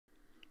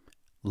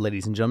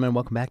Ladies and gentlemen,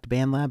 welcome back to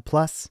BandLab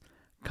Plus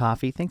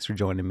Coffee. Thanks for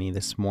joining me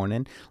this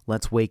morning.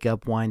 Let's wake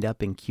up, wind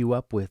up, and queue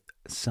up with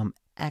some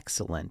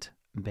excellent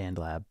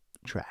BandLab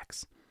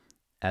tracks.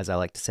 As I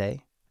like to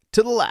say,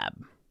 to the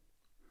lab.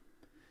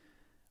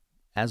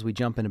 As we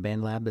jump into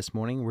BandLab this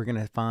morning, we're going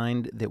to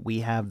find that we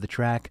have the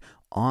track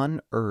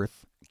On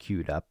Earth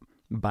queued up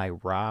by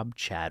Rob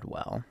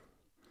Chadwell.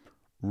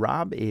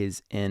 Rob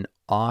is an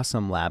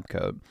awesome lab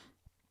coat.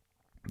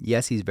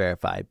 Yes, he's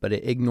verified, but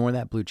ignore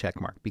that blue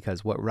check mark,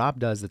 because what Rob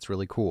does that's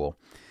really cool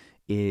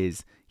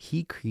is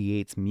he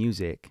creates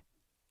music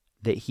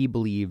that he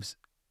believes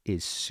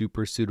is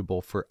super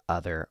suitable for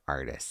other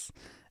artists.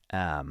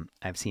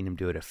 I've seen him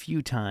do it a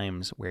few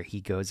times where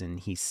he goes and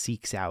he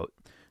seeks out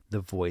the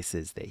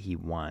voices that he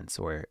wants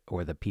or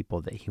the people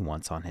that he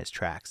wants on his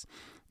tracks.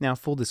 Now,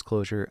 full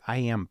disclosure, I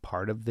am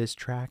part of this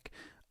track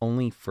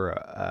only for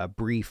a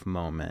brief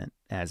moment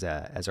as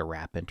a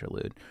rap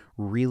interlude.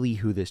 Really,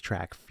 who this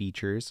track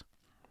features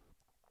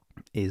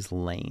is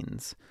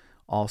Lanes,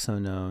 also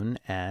known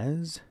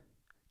as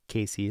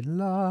Casey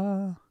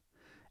Law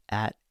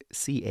at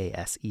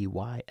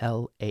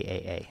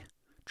CASEYLAAA,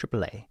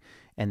 AAA,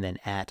 and then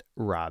at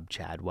Rob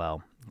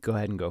Chadwell. Go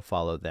ahead and go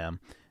follow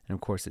them. And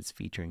of course, it's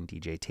featuring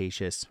DJ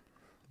Tatius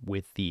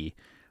with the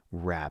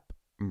rap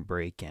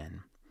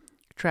break-in.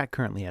 The track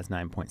currently has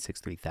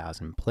 9.63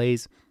 thousand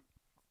plays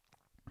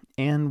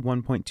and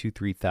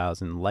 1.23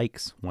 thousand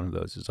likes. One of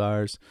those is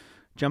ours.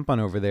 Jump on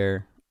over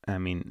there. I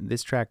mean,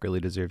 this track really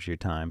deserves your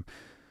time.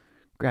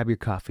 Grab your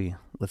coffee.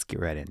 Let's get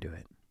right into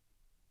it.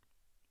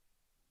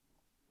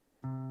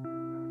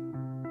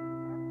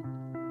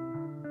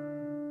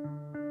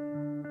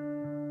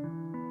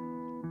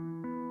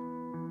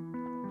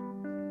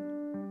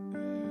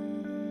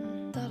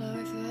 Thought I'd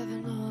wait forever,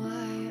 no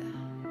light.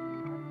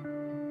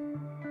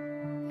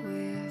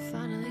 We're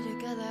finally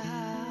together,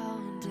 how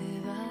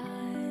divine.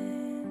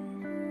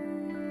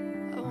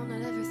 I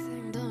wanted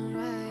everything done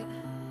right,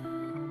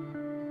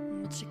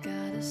 but you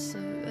gotta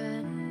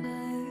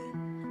surrender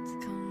to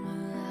come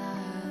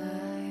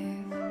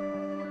alive.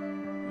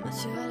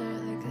 Met you at a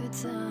really good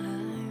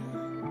time.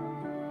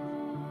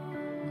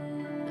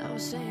 I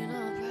was staying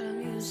up, proud of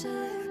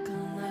music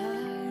all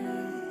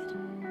night.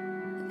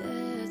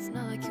 It's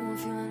not like you were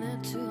feeling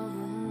it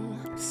too.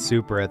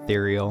 Super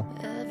ethereal.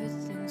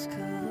 Everything's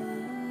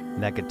cool.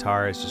 That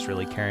guitar is just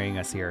really carrying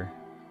us here.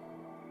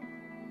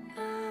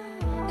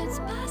 It's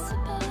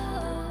possible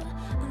I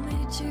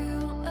made you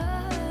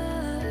up.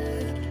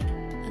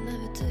 I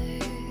never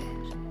did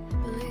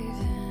believe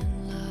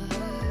in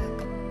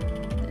luck.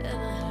 And I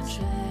had a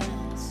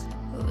chance.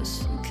 It was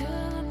some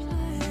kind of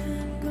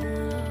plan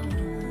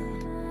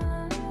going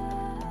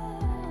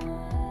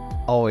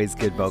on. Always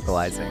good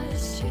vocalizing.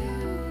 Just you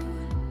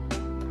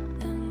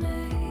and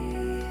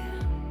me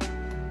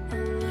on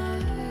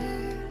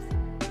Earth.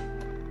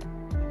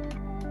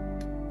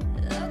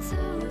 That's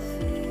how it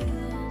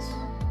feels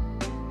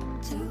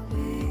to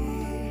be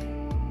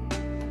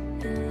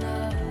in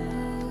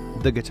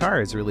love. The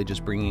guitar is really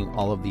just bringing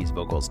all of these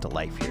vocals to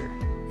life here.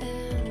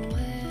 And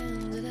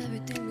when did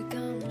everything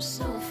become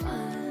so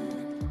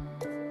fun?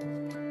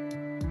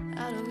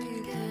 How do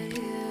we get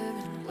here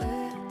and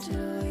where do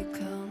we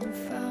come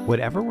from?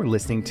 Whatever we're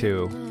listening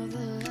to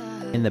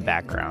in the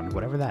background,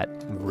 whatever that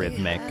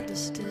rhythmic,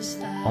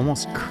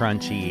 almost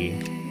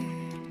crunchy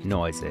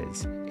noise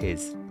is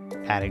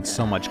adding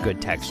so much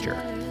good texture.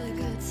 Really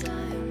good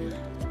time.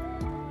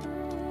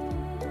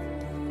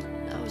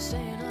 I was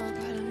staying up,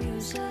 proud of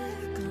music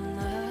all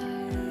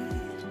night.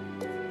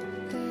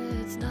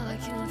 It's not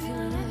like you were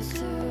feeling it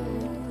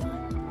too.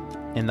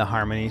 And the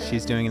harmony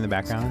she's doing in the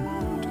background.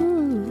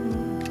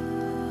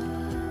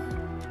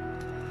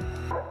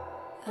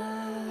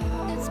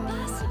 It's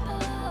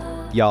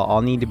possible Y'all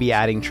all need to be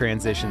adding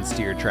transitions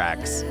to your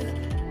tracks. I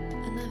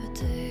never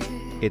did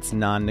It's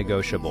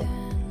non-negotiable.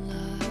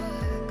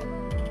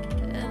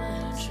 and I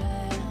had a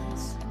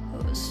chance.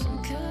 It was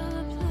some kind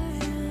of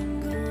plan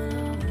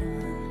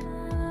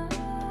going on.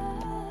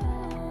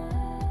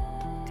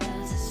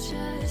 'Cause it's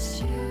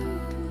just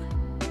you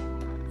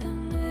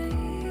and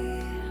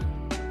me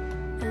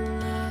on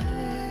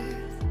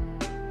Earth.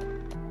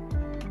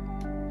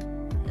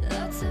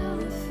 That's how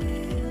it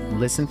feels.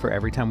 Listen for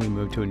every time we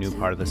move to a new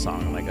part of the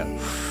song, like a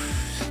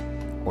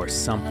or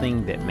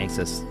something that makes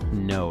us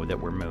know that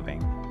we're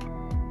moving.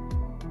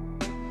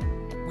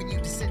 When you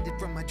descended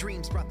from my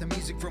dreams, brought the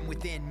music from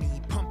within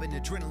me, pumping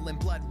adrenaline,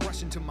 blood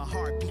rushing to my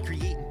heart, be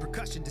creating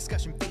percussion,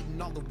 discussion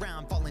fading all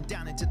around, falling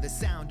down into the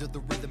sound of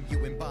the rhythm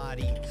you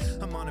embody.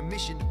 I'm on a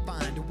mission to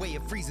find a way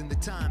of freezing the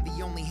time.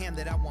 The only hand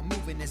that I want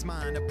moving is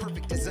mine, a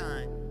perfect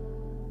design.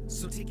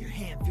 So take your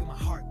hand, feel my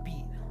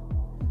heartbeat.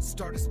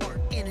 Start a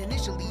spark, and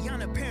initially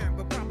unapparent,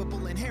 but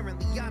probable,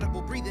 inherently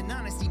audible, breathing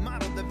honesty,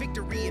 model the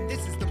victory, and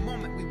this is the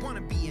moment we want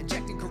to be.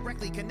 Injecting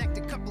correctly, connect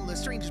a couple of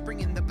strangers,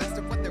 bringing the best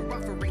of what they're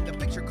offering. The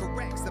picture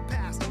corrects the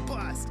past and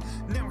bust.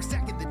 Now we're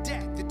stacking the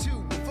deck, the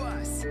two of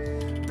us,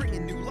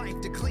 bringing new life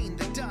to clean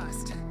the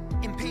dust,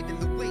 and paving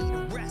the way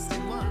to rest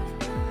in love.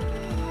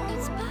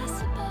 It's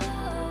possible.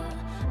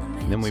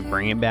 Then we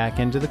bring it back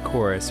into the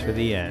chorus for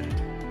the end.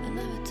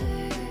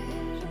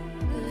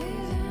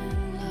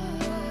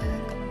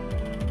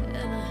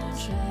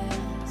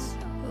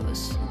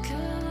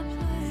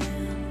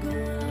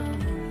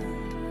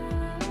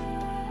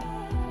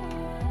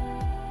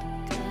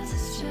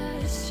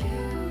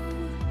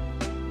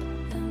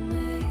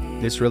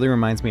 This really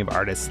reminds me of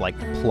artists like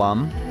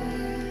Plum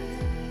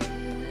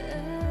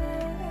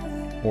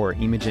or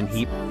Imogen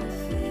Heap,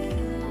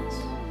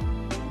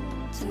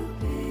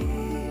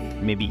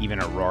 maybe even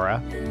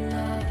Aurora.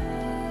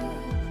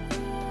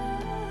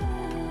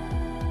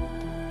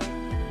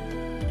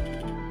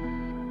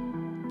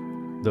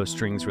 Those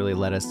strings really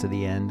led us to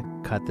the end.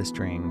 Cut the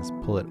strings,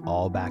 pull it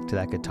all back to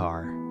that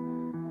guitar,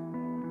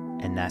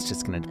 and that's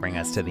just going to bring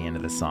us to the end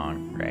of the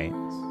song, right?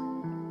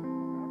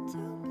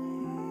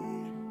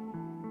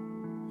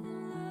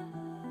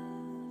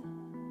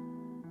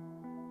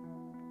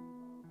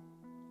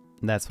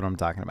 That's what I'm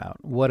talking about.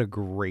 What a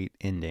great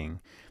ending.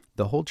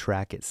 The whole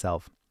track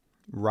itself,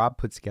 Rob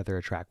puts together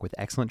a track with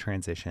excellent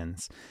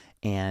transitions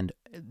and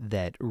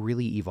that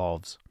really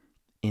evolves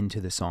into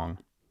the song.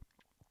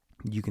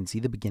 You can see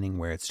the beginning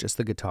where it's just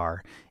the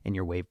guitar and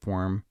your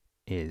waveform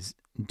is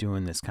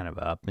doing this kind of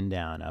up and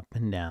down, up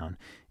and down.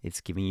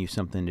 It's giving you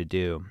something to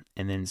do.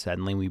 And then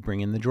suddenly we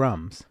bring in the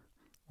drums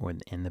or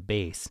in the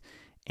bass.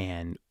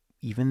 And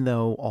even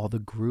though all the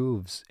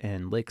grooves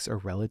and licks are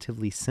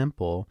relatively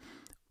simple,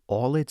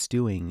 all it's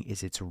doing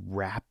is it's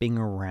wrapping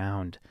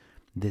around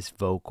this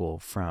vocal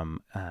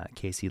from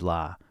Casey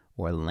La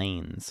or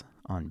Lanes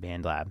on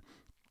BANDLAB.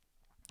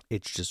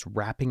 It's just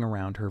wrapping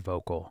around her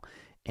vocal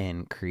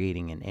and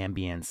creating an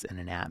ambience and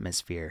an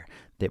atmosphere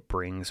that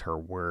brings her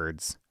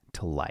words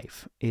to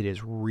life. It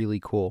is really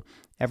cool.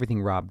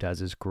 Everything Rob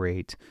does is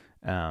great.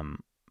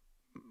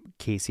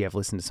 Casey, I've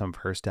listened to some of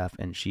her stuff,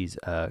 and she's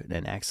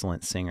an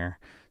excellent singer.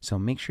 So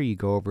make sure you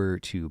go over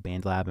to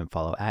BANDLAB and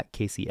follow at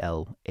Casey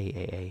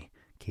LAAA,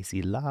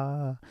 Casey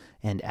La,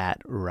 and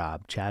at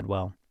Rob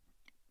Chadwell.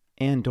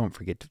 And don't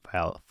forget to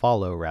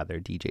follow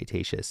DJ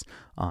Tatius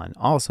on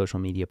all social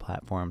media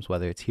platforms,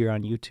 whether it's here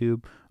on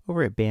YouTube,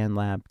 over at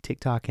BANDLAB,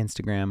 TikTok,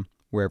 Instagram,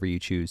 wherever you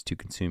choose to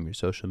consume your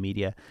social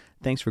media.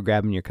 Thanks for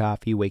grabbing your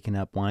coffee, waking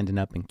up, winding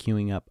up, and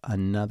queuing up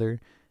another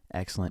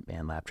excellent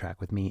BANDLAB track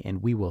with me,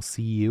 and we will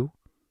see you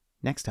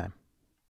next time.